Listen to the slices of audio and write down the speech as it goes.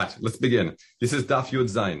Right, let's begin. This is Daf Yud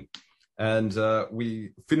Zayin. And we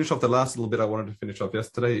finish off the last little bit I wanted to finish off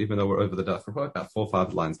yesterday, even though we're over the Daf, about 4 or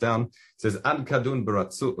 5 lines down. It says, Ad kadun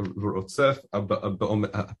b'rotzef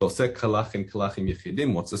bosek kalachim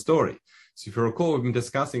yichidim. What's the story? So if you recall, we've been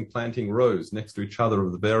discussing planting rows next to each other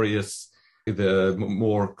of the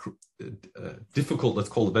more difficult, let's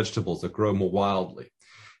call it, vegetables that grow more wildly.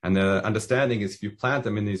 And the understanding is if you plant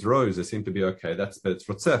them in these rows, they seem to be okay. But it's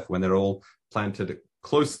rotzef when they're all planted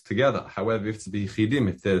close together. However, if it's bichidim,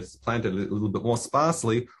 if they're planted a little bit more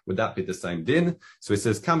sparsely, would that be the same din? So it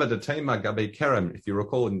says, Kama detema gabe kerem. If you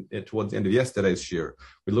recall, towards the end of yesterday's shir,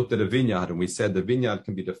 we looked at a vineyard and we said the vineyard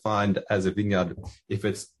can be defined as a vineyard if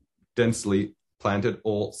it's densely planted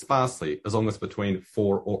or sparsely, as long as between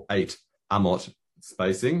 4 or 8 amot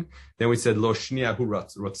spacing. Then we said lo shnia hu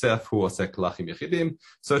rotzef hu osek kalachim yichidim.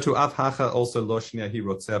 So to avhacha also lo shnia hi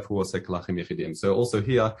rotzef hu osek kalachim yichidim. So also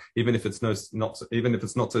here, even if it's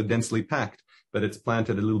not so densely packed, but it's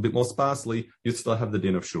planted a little bit more sparsely, you still have the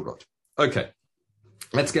din of shurot. Okay,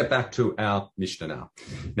 let's get back to our Mishnah now.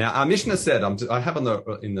 Now our Mishnah said, I have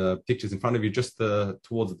in the pictures in front of you just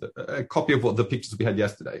towards a copy of what the pictures we had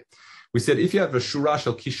yesterday. We said if you have a shura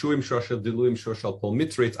shel kishuim, shura shel diluim, shura shel pol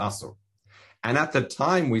mitri, it's asur. And at the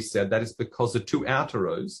time, we said that is because the 2 outer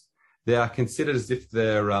rows, they are considered as if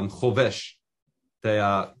they're chovesh. They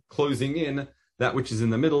are closing in that which is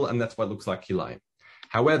in the middle, and that's why it looks like Kilayim.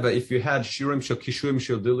 However, if you had shirim shel kishuim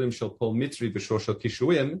shel diluim shel pol mitri v'shor shel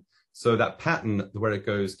kishuim, so that pattern where it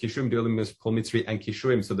goes kishuim diluim pol mitri and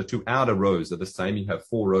kishuim, so the 2 outer rows are the same. You have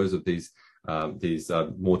 4 rows of these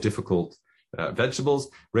more difficult vegetables.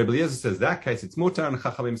 Rebbe Eliezer says that case it's mutar, and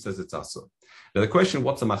Chachamim says it's asur. Now the question,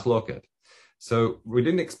 what's a machloket? So we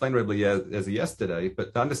didn't explain Rebbe Eliezer yesterday,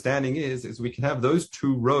 but the understanding is we can have those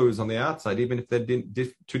 2 rows on the outside, even if they're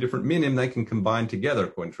 2 different minim, they can combine together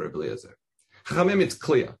according to Rebbe Eliezer. Chachamim, it's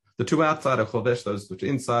clear. The 2 outside are chovesh, those which are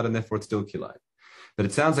inside, and therefore it's still Kilayim. But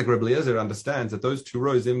it sounds like Rebbe Eliezer understands that those 2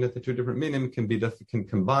 rows, even if they're 2 different minim, can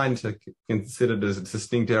combine to considered as a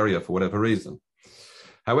distinct area for whatever reason.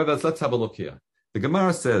 However, let's have a look here. The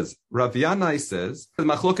Gemara says, Rav Yanai says,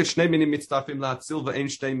 Machloket shnei minim mitztarfim la'atzil v'ein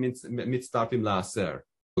shtei mitztarfim la'aser.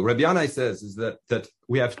 Rav Yanai says is that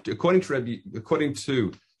we have, according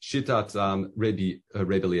to Shitat Rebbe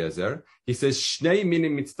Eliezer, he says shnei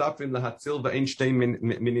minim mitztarfim la'atzil v'ein shtei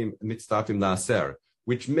minim mitztarfim la'aser,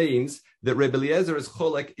 which means that Rebbe Eliezer is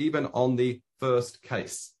cholek even on the first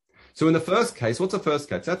case. So in the first case, what's the first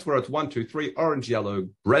case? That's where it's 1, 2, 3, orange, yellow,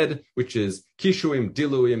 red, which is kishuim,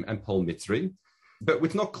 diluim, and pol mitri. But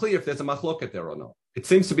it's not clear if there's a machloket there or not. It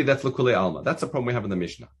seems to be that's l'kulei alma. That's the problem we have in the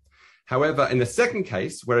Mishnah. However, in the second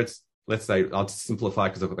case, where it's, let's say, I'll simplify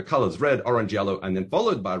because I've got the colors, red, orange, yellow, and then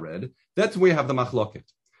followed by red, that's where we have the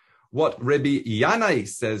machloket. What Rebbe Yanai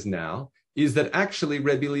says now is that actually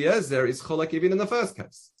Rebbe Eliezer is cholek even in the first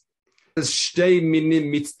case. Shtei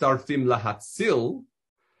minim mitztarfim lahatzil,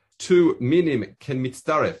 2 minim can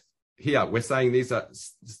mitztaref. Here, we're saying these are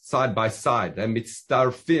side by side. They're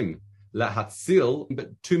mitztarfim lahatzil,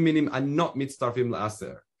 but 2 minim are not mitztarfim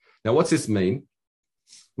la'aser. Now, what's this mean?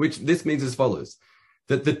 This means as follows: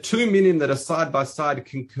 that the 2 minim that are side by side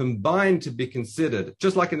can combine to be considered,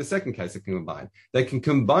 just like in the second case, it can combine. They can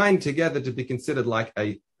combine together to be considered like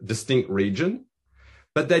a distinct region,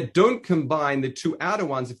 but they don't combine the 2 outer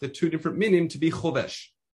ones if they're 2 different minim to be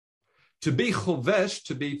chovesh. To be chovesh,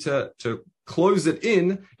 to close it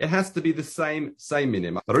in, it has to be the same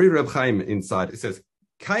minim. Reb Chaim inside, it says,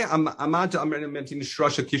 that's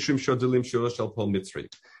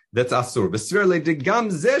asur.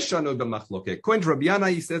 According to Rabbi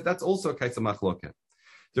Yana, he says that's also a case of machloket.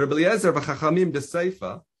 The Rebbe Eliezer v'chachamim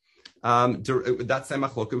deseifa, that same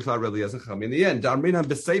machloket with Rebbe Eliezer v'chachamim. In the end, Amrina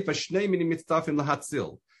beseifa shnei minim mitztarfim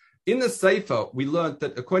lahatzil. In the seifa, we learned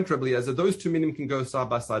that according to Rebbe Eliezer, those 2 minim can go side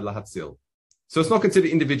by side lahatzil. So it's not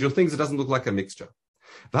considered individual things. It doesn't look like a mixture.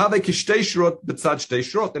 Then it's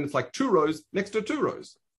like 2 rows next to 2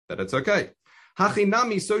 rows. That it's okay.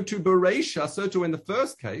 Hachinami, so too bereisha, so too in the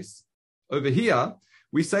first case, over here,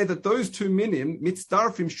 we say that those 2 minim,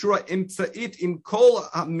 mitzdarfim shura imtza'it im kol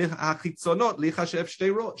hachitzonot lichashev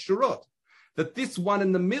shtei shurot. That this one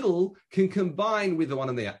in the middle can combine with the one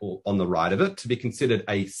on the right of it to be considered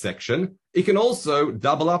a section. It can also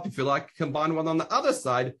double up, if you like, combine one on the other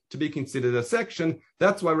side to be considered a section.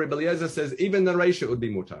 That's why Rebbe Eliezer says even the ratio would be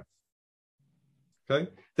mutar.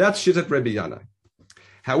 Okay, that's shittat Rebbe Yana.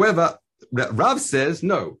 However, Rav says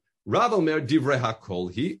no. Rav Omer divrei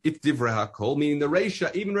hakol. It's divrei hakol, meaning the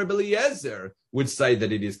ratio. Even Rebbe Eliezer would say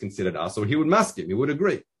that it is considered us, or he would mask him. He would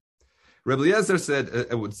agree. Rebbe Eliezer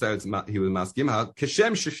said, would say he would mask him,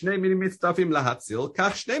 Keshem sheshnei minim mitztafim lahatzil,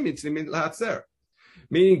 kach shnei minim lahatzer.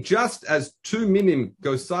 Meaning just as two minim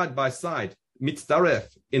go side by side,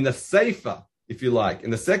 mitzdaref, in the sefer, if you like,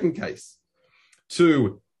 in the second case,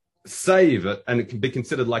 to save it, and it can be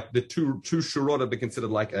considered like the two shurot be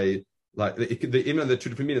considered like even though they're two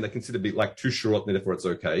different minim, they're considered to be like two shurot, and therefore it's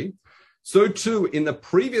okay. So too, in the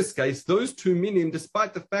previous case, those two minim,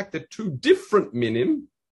 despite the fact they're two different minim,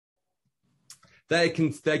 they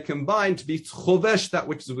combine to be chovesh, that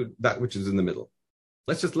which is in the middle.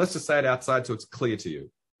 Let's just say it outside so it's clear to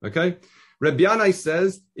you. Okay? Rabbi Yanai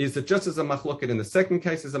says is that just as a machloket in the second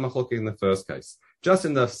case is a machloket in the first case. Just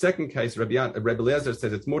in the second case, Rabbi Eliezer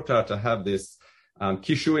says it's mutar to have this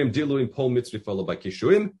kishuim, diluim, pol mitzri followed by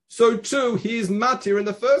kishuim. So too, he is matir in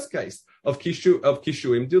the first case of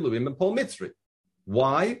kishuim, diluim, and pol mitzri.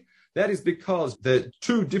 Why? That is because the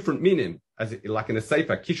two different minim, like in the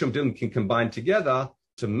sefer, kishum, diluim can combine together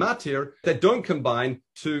to matir, that don't combine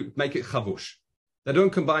to make it chavush. They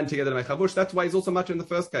don't combine together to make chavush. That's why he's also matir in the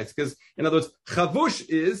first case. Because, in other words, chavush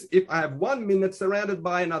is if I have one min that's surrounded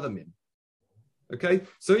by another min. Okay?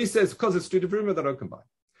 So he says, because it's two different min, they don't combine.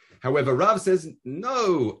 However, Rav says,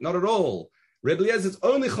 no, not at all. Rebbe Eliezer is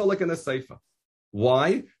only cholek in the sefer.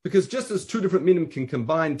 Why? Because just as two different minim can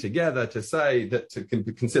combine together to say that it can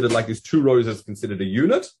be considered like these two rows as considered a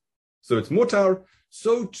unit, so it's mutar,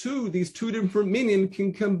 so too these two different minim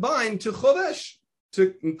can combine to chodesh,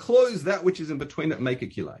 to enclose that which is in between it and make a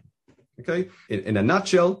kilayim. Okay? In a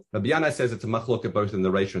nutshell, Rabbi Yanai says it's a machloket both in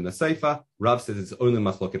the Reisha and the Sefer. Rav says it's only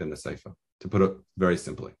machloket in the Sefer, to put it very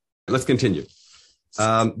simply. Let's continue.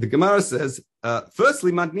 The Gemara says,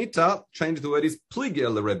 firstly, Magnita, change the word is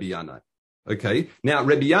pligel le Rabbi Yanai. Okay? Now,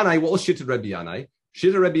 Rabbi Yanai, what was shitted Rabbi Yanai?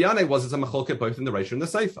 Shitted Rabbi Yanai was it's a machloket both in the Reisha and the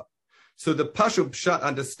Sefer. So the Pashut Pshat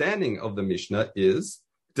understanding of the Mishnah is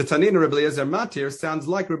the Tanina Rebbe Eliezer matir sounds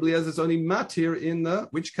like Rebbe Eliezer is only matir in the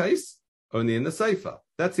which case? Only in the Sefer.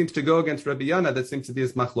 That seems to go against Rebbe Yanai. That seems to be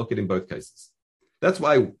as machloket in both cases. That's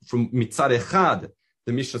why from mitzad echad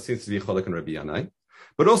the Mishnah seems to be cholek and Rebbe Yanai,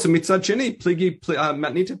 but also mitzad sheni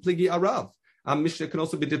matnita pligi arav. Mishnah can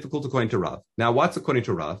also be difficult according to Rav. Now, what's according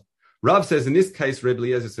to Rav? Rav says in this case Rebbe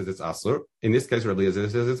Eliezer says it's asur. In this case, Rebbe Eliezer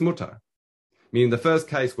says it's mutar. Meaning the first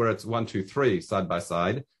case where it's 1, 2, 3 side by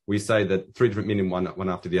side, we say that three different minim one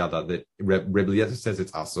after the other, that Rebbe Eliezer says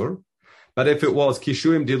it's asur. But if it was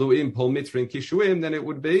kishuim, diluim, pol mitzri, and kishuim, then it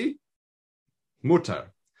would be mutar.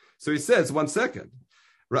 So he says, 1 second.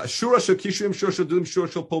 Shura shel kishuim, shura shel diluim, shura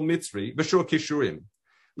shel pol mitzri, v'shura kishuim.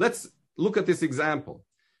 Let's look at this example.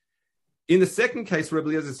 In the second case, Rebbe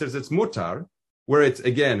Eliezer says it's mutar, where it's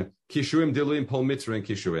again kishuim, diluim, pol mitzri, and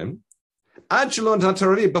kishuim.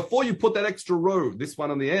 Before you put that extra row, this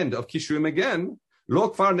one on the end of kishuim again, lo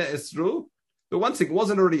kfar ne'esru, the one thing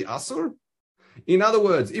wasn't already asur. In other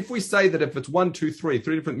words, if we say that if it's 1, 2, 3,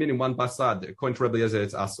 three different minim, one by side, according to Rebbe Eliezer,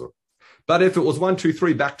 it's asur. But if it was 1, 2,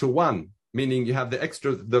 3 back to 1, meaning you have the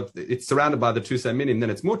extra, it's surrounded by the two same minim, then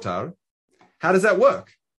it's mutar. How does that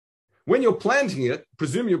work? When you're planting it,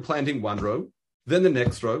 presume you're planting one row, then the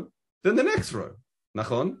next row, then the next row.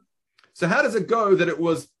 Nachon? So how does it go that it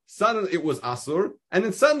was asur, and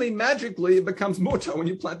then suddenly magically it becomes mutar when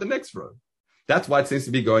you plant the next row? That's why it seems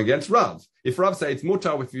to be going against Rav. If Rav say it's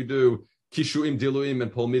mutar if you do kishuim, diluim,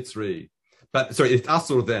 and pol mitzri, it's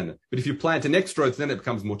asur then. But if you plant an extra row, then it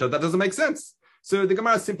becomes mutar. That doesn't make sense. So the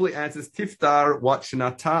Gemara simply answers tiftar what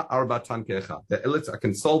shenata arbatan kecha. I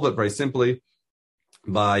can solve it very simply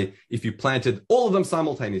by if you planted all of them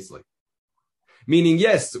simultaneously. Meaning,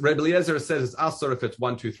 yes, Rebbe Eliezer says it's asur if it's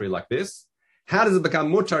 1, 2, 3 like this. How does it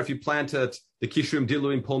become mutar if you planted the kishuim,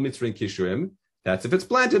 diluim, pol mitzri, and kishuim? That's if it's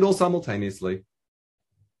planted all simultaneously.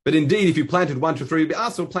 But indeed, if you planted 1, 2, 3, you'd be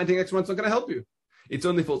asur. Planting extra one's not going to help you. It's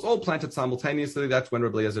only if it's all planted simultaneously. That's when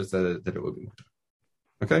Rebbe Eliezer said that it would be mutar.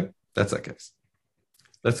 Okay, that's that case.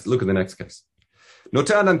 Let's look at the next case.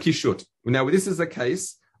 Noter adam kishut. Now, this is a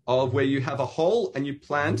case of where you have a hole and you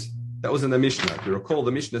plant. That was in the Mishnah. If you recall,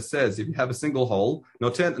 the Mishnah says if you have a single hole,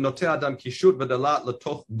 noter adam kishut v'dalat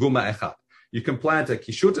latoch guma echad. You can plant a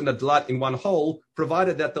kishut and a dalat in one hole,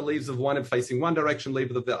 provided that the leaves of one are facing one direction,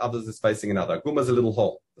 leaves of the others is facing another. Guma is a little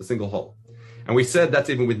hole, a single hole. And we said that's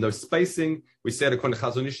even with no spacing. We said according to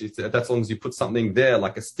Chazon Ish, that's as long as you put something there,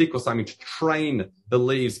 like a stick or something, to train the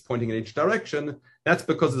leaves pointing in each direction. That's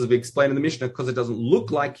because, as we explained in the Mishnah, because it doesn't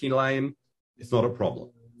look like Kilayim, it's not a problem.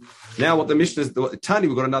 Now, what the Mishnah is, Tani,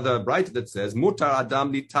 we've got another brighter that says, Mutar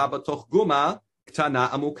Adam li tabatoch guma ktana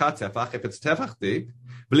amuka tefach. If it's tefach deep,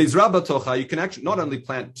 v'lizra batocha, you can actually not only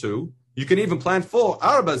plant 2, you can even plant 4.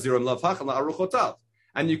 Arba zirim lavach la'aruchotav.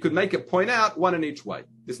 And you could make it point out 1 in each way.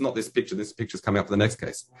 This is not this picture. This picture is coming up for the next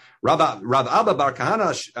case. Rav Abba Bar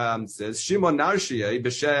Kahana says, Shimon Narshiyeh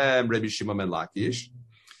b'shem Rebbe Shimon ben Lakish.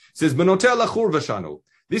 says, "Benoter lachurva shanu."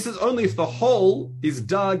 This is only if the hole is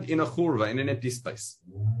dug in a churva, in an empty space.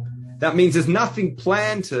 That means there's nothing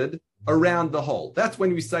planted around the hole. That's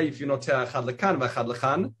when we say if you're noter chad lekan v'chad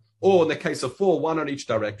lechan, or in the case of 4, 1 on each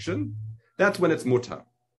direction, that's when it's mutar.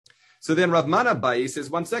 So then Rav Mana Bai says,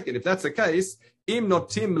 one second, if that's the case, im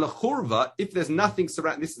notim lechurva, if there's nothing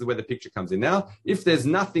surrounding, this is where the picture comes in now, if there's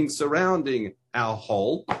nothing surrounding our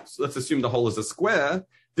hole, so let's assume the hole is a square,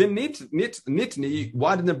 then nitni,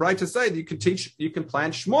 why didn't the Breita say that you can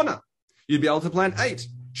plant shmona? You'd be able to plant 8.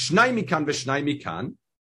 Shnai mikan v'shnai mikan,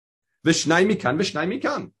 v'shnai mikan v'shnai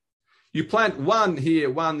mikan. You plant 1 here,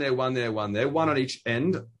 1 there, 1 there, 1 there, 1 on each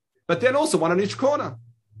end, but then also 1 on each corner.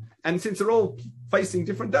 And since they're all facing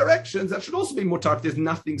different directions, that should also be mutar if there's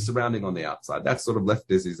nothing surrounding on the outside. That's sort of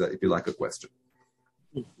left as is, if you like, a question.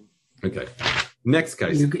 Okay. Next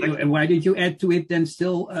case. Why did you add to it then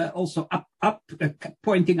still also up,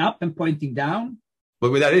 pointing up and pointing down?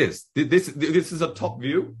 Well, that is. This is a top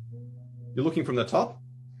view. You're looking from the top,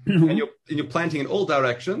 and you're planting in all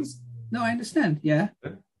directions. No, I understand. Yeah.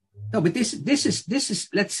 No, but this is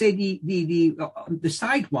let's say the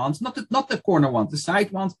side ones, not the corner ones. The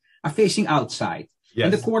side ones are facing outside, yes.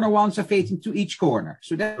 And the corner ones are facing to each corner.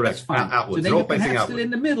 So that's fine. Outwards. So then you can have still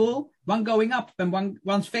in the middle, one going up and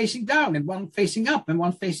one's facing down, and one facing up and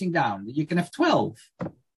one facing down. You can have 12.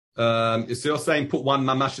 So you're saying put one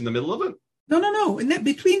mamash in the middle of it? No. And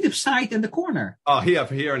between the side and the corner. Oh,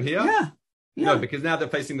 here and here? Yeah. No, because now they're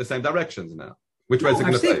facing the same directions now. Which way is it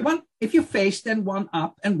going to face? If you face, then 1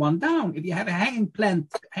 up and 1 down. If you have a hanging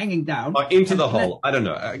plant hanging down. Into the hole. I don't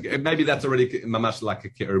know. Maybe that's already mamash like a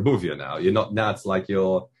kirubuvia now. You're not, now it's like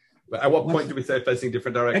you're, at what point do we say facing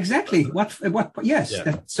different directions? Exactly. Yes.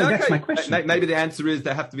 Yeah. That's my question. Maybe the answer is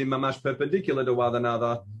they have to be mamash perpendicular to one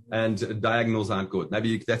another and diagonals aren't good.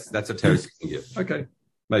 Maybe that's a terrace you can give. Okay.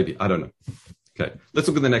 Maybe. I don't know. Okay. Let's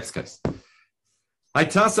look at the next case. Now,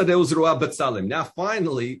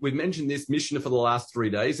 finally, we've mentioned this Mishnah for the last 3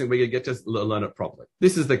 days, and we're going to get to learn it properly.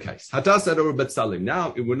 This is the case.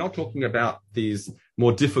 Now, we're not talking about these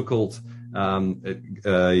more difficult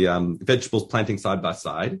vegetables planting side by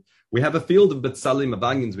side. We have a field of betzalim, of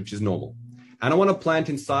onions, which is normal. And I want to plant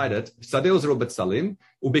inside it sadeo zero betzalim.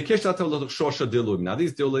 Now,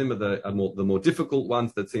 these diluim are the more difficult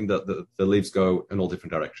ones that seem that the leaves go in all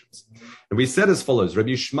different directions. And we said as follows: Rabbi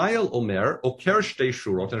Yishmael Omer or keresh shtei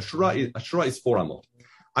shurot, and a shura is 4 amot.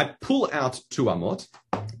 I pull out 2 amot,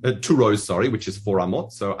 2 rows, which is 4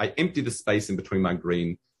 amot. So I empty the space in between my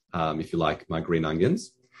green, if you like, my green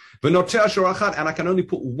onions. And I can only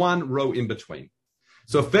put 1 row in between.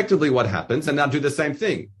 So effectively, what happens? And now do the same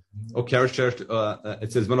thing.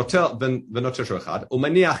 It says and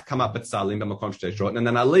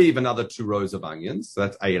then I leave another 2 rows of onions, so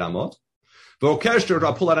that's 8 amot. I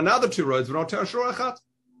pull out another 2 rows. So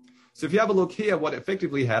if you have a look here, what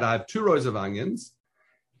effectively had, I have 2 rows of onions,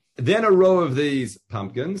 then a row of these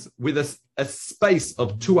pumpkins with a space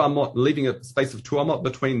of 2 amot, leaving a space of 2 amot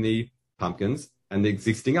between the pumpkins and the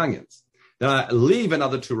existing onions. Then I leave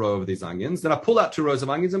another 2 rows of these onions. Then I pull out 2 rows of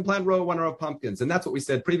onions and plant 1 row of pumpkins. And that's what we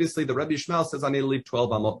said previously. The Rabbi Yishmael says I need to leave 12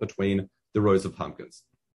 amot between the rows of pumpkins.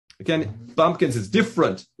 Again, pumpkins is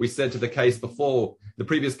different, we said, to the case before, the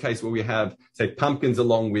previous case where we have, say, pumpkins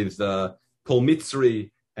along with kol mitzri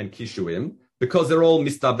and kishuim, because they're all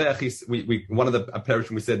mistabech. One of the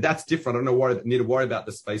apparition we said, that's different. I don't need to worry about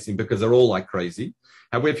the spacing because they're all like crazy.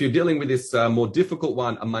 However, if you're dealing with this more difficult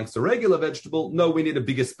one amongst a regular vegetable, no, we need a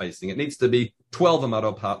bigger spacing. It needs to be 12 amot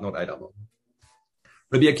apart, not 8 amot.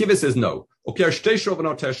 Rabbi Akiva says no. You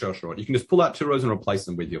can just pull out 2 rows and replace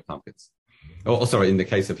them with your pumpkins. Sorry, in the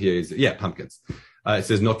case of here is, pumpkins. It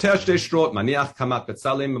says, noter shtei shrot, maniach kamat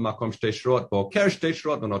betzalim, makom shtei shrot, boker shtei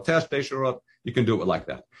shrot, noter shtei shrot. You can do it like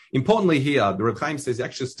that. Importantly here, the Reb Chaim says you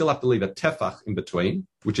actually still have to leave a tefach in between,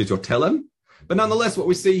 which is your telem. But nonetheless, what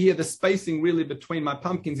we see here, the spacing really between my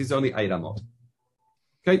pumpkins is only 8 amot.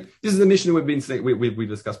 Okay, this is the Mishnah we've been saying, we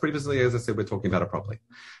discussed previously. As I said, we're talking about it properly.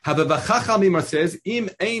 Chachamim says,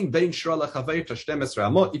 im ein bein shra lechavei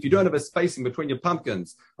 12 amot. If you don't have a spacing between your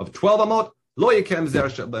pumpkins of 12 amot, lo yekem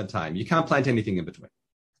zerah time. You can't plant anything in between.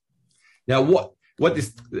 Now, what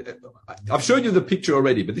this? I've showed you the picture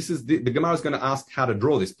already, but this is the Gemara is going to ask how to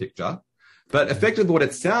draw this picture. But effectively, what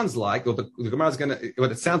it sounds like, or the Gemara is going to,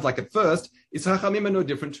 what it sounds like at first, is Chachamim are no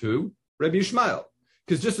different to Rabbi Yishmael.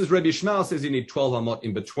 Because just as Rabbi Yishmael says you need 12 amot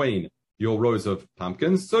in between your rows of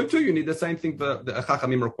pumpkins, so too you need the same thing. The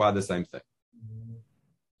Chachamim require the same thing.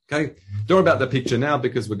 Okay, don't worry about the picture now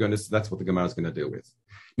because that's what the Gemara is going to deal with.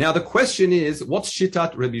 Now the question is, what's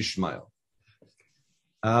Shitat Rabbi Yishmael?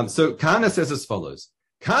 So Kahana says as follows: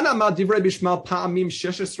 כאן עמד דברי בשמעאל פעמים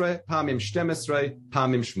 16, פעמים 12,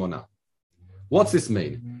 פעמים 8. What's this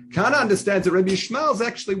mean? Kana understands that Rabbi Yishmael is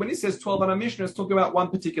actually, when he says 12 on a Mishnah, it's talking about one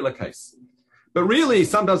particular case. But really,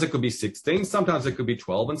 sometimes it could be 16, sometimes it could be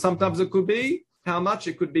 12, and sometimes it could be, how much?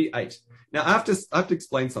 It could be 8. Now, I have to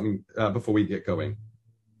explain something before we get going.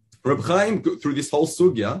 Reb Chaim, through this whole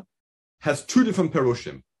sugya, has two different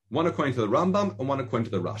perushim, one according to the Rambam and one according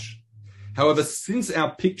to the Rush. However, since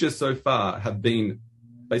our pictures so far have been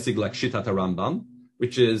basically like Shitat Rambam,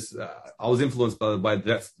 which is, I was influenced by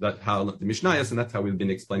that how the Mishnayos, and that's how we've been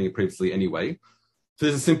explaining it previously anyway. So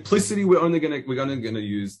there's a simplicity, we're only going to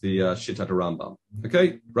use the Shitat Rambam,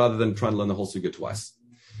 okay, rather than trying to learn the whole sugya twice,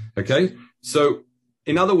 okay. So,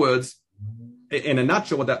 in other words, in a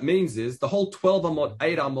nutshell, what that means is the whole 12 amot,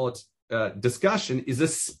 8 amot discussion is a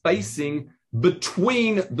spacing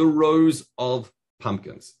between the rows of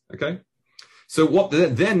pumpkins, okay. So what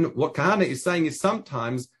Kahana is saying is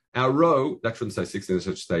sometimes our row, that shouldn't say 16,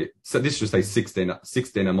 this should say 16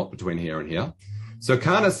 amot between here and here. So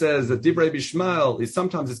Kahana says that Divrei Bishmael is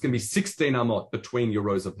sometimes it's going to be 16 amot between your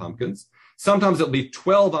rows of pumpkins. Sometimes it'll be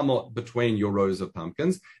 12 amot between your rows of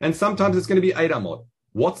pumpkins. And sometimes it's going to be 8 amot.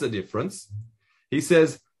 What's the difference? He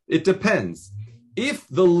says, it depends. If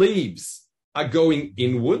the leaves are going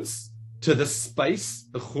inwards to the space,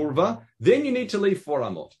 the churva, then you need to leave 4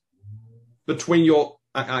 amot between your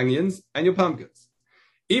onions and your pumpkins.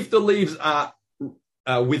 If the leaves are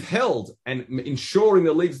withheld and ensuring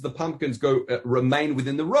the leaves of the pumpkins remain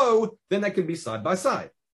within the row, then they can be side by side.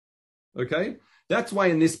 Okay? That's why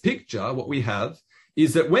in this picture, what we have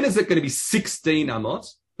is that when is it going to be 16 amot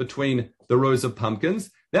between the rows of pumpkins?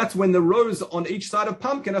 That's when the rows on each side of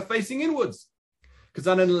pumpkin are facing inwards. Because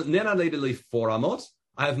then I need to leave 4 amot.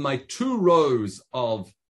 I have my 2 rows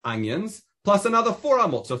of onions plus another 4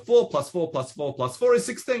 amot. So 4 plus 4 plus 4 plus 4 is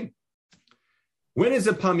 16. When is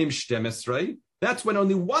it pamim shtemesrei? That's when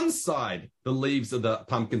only one side the leaves of the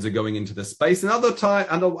pumpkins are going into the space, and the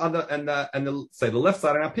left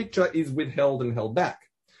side of our picture is withheld and held back.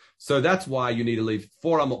 So that's why you need to leave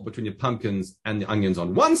 4 amot between your pumpkins and the onions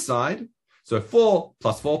on one side. So 4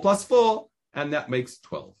 plus 4 plus 4, and that makes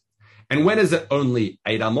 12. And when is it only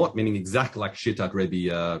 8 amot, meaning exactly like Shitat Rabbi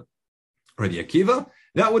Akiva?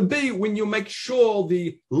 That would be when you make sure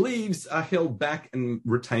the leaves are held back and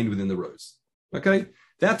retained within the rows. Okay?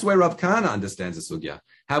 That's where Rav Kahana understands the sugya.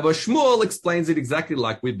 However, Shmuel explains it exactly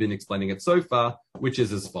like we've been explaining it so far, which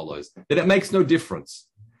is as follows, that it makes no difference.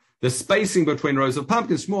 The spacing between rows of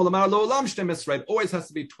pumpkins, Shmuel Amar Lo Olam Shtem always has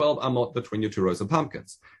to be 12 amot between your 2 rows of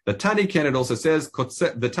pumpkins. The Taniken, it also says,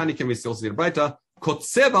 the Taniken we still see it brighter,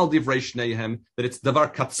 Kotsev al Divrei Shneihem, that it's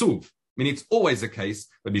Davar Katsuv, meaning it's always a case.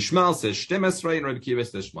 Rabbi Shmuel says Shtem and Rabbi Kiva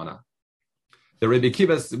says Shmona. The Rabbi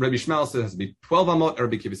Shmuel says it has to be 12 amot,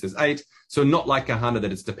 Rabbi Kiva says 8. So not like Kahana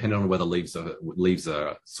that it's dependent on whether leaves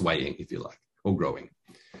are swaying, if you like, or growing,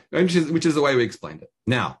 which is the way we explained it.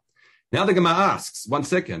 Now the Gemara asks, 1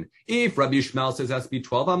 second, if Rabbi Shmuel says it has to be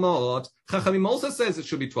 12 amot, Chachamim also says it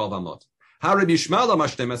should be 12 amot. How Rabbi Shmuel amar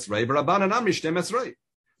shtem esrei, v'Rabbanan amri shtem esrei.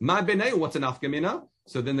 Ma benei, what's an nafkamina?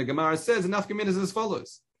 So then the Gemara says, an nafkamina is as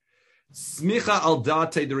follows. Smicha al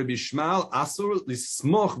date de Rabbi Shmuel asur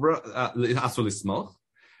lismoch,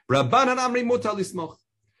 Rabbanan amri mutar lismoch.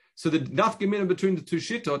 So the nafkamina between the two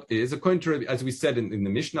shittot is, according to, as we said in the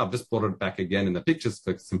Mishnah, I've just brought it back again in the pictures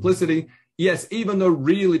for simplicity. Yes, even though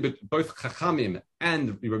really both Chachamim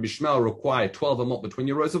and Rabbi Shmuel require 12 amot between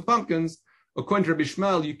your rows of pumpkins, according to Rabbi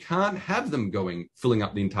Shmuel, you can't have them filling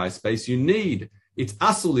up the entire space. It's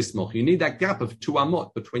asul lismoch. You need that gap of 2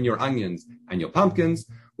 amot between your onions and your pumpkins.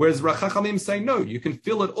 Whereas Chachamim say, no, you can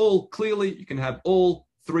fill it all clearly. You can have all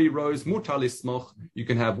 3 rows, mutar lismoch. You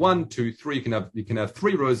can have 1, 2, 3. You can have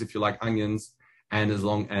 3 rows if you like onions, and as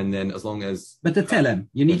long as. But the telem,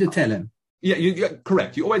 you need to telem. Yeah,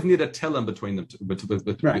 correct. You always need a telem between the two.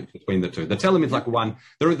 Between the two, the telem is like one.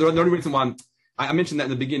 The only reason why I mentioned that in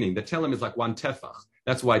the beginning, the telem is like 1 tefach.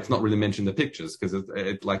 That's why it's not really mentioned in the pictures, because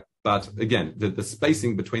it's like. But again, the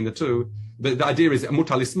spacing between the two, the idea is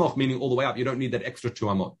mutar lismoch, meaning all the way up. You don't need that extra 2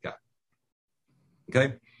 amot gap.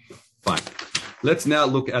 Okay, fine. Let's now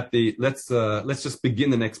look at let's just begin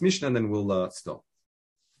the next Mishnah and then we'll stop.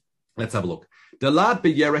 Let's have a look. Dalat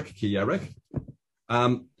beyerek ki yerek,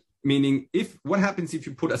 meaning what happens if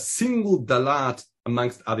you put a single dalat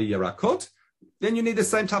amongst other yerakot, then you need the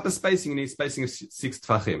same type of spacing. You need spacing of 6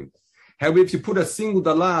 tfachim. However, if you put a single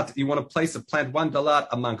dalat, you want to plant 1 dalat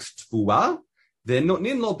amongst tfuah, then not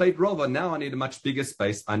ninlo beit rova. Now I need a much bigger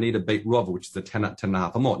space. I need a beit rova, which is a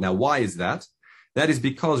 10.5 amot. Now, why is that? That is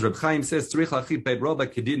because Reb Chaim says, tzrich lachit beit rova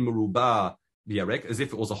kedin meruba b'yarek, as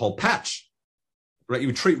if it was a whole patch. right?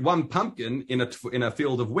 You treat one pumpkin in a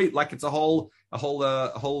field of wheat like it's a whole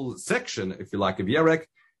section, if you like, of yerek.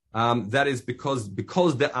 That is because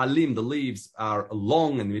the alim, the leaves, are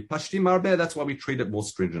long and mipashtim arbe. That's why we treat it more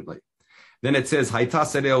stringently. Then it says, but if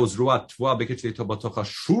you want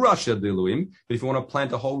to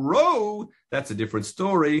plant a whole row, that's a different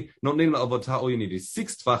story. All you need is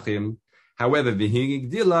 6 tfachim. However,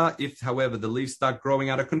 if, however, the leaves start growing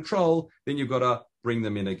out of control, then you've got to bring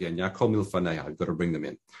them in again. You've got to bring them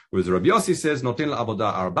in. Whereas Rabbi Yossi says,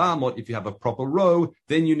 if you have a proper row,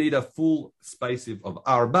 then you need a full space of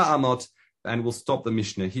arba amot. And we'll stop the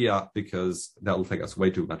Mishnah here because that will take us way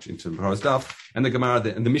too much into the stuff. And the Gemara,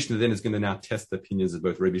 and the Mishnah then is going to now test the opinions of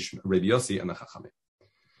both Rabbi Yossi and the Chachamim.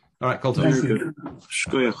 All right, Kol Tov.